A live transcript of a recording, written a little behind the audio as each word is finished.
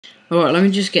Alright, let me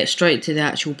just get straight to the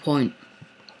actual point.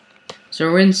 So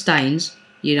we're in Staines,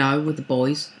 you know, with the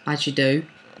boys, as you do.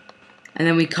 And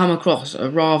then we come across a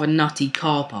rather nutty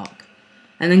car park.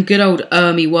 And then good old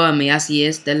E-E-ERM, as he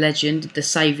is, the legend, the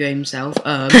saviour himself,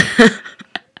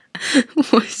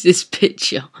 What is this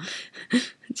picture?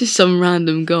 Just some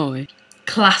random guy.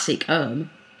 Classic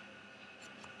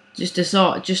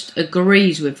just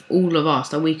agrees with all of us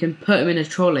that we can put him in a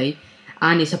trolley,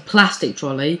 and it's a plastic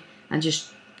trolley, and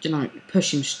just, you know,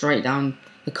 push him straight down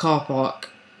the car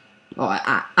park, like,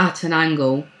 at an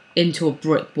angle into a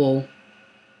brick wall.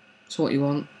 That's what you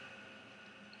want.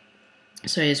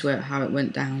 So here's how it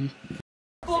went down.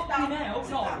 Fucking hell,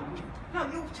 no,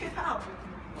 you'll tip out.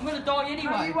 I'm gonna die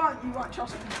anyway. No, you won't,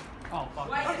 trust me. Oh, fuck.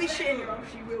 Don't be shitting or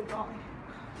else you will die.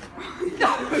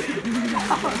 No!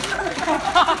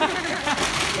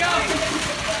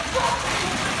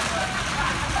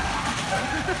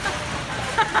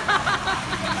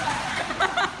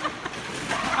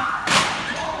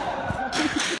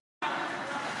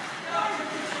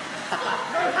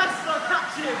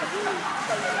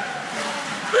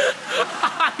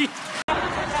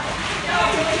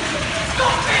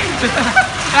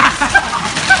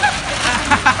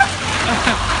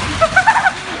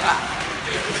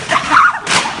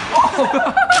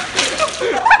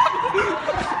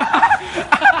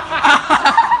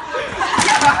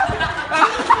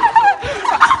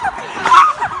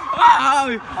 Oh,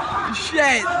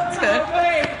 shit!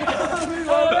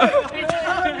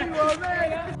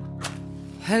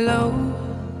 Hello,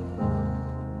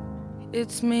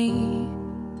 it's me.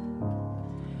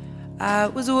 I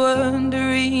was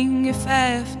wondering if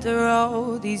after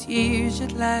all these years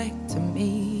you'd like to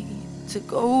meet to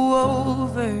go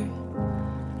over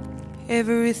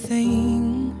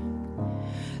everything.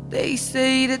 They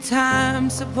say the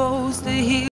time's supposed to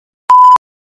heal.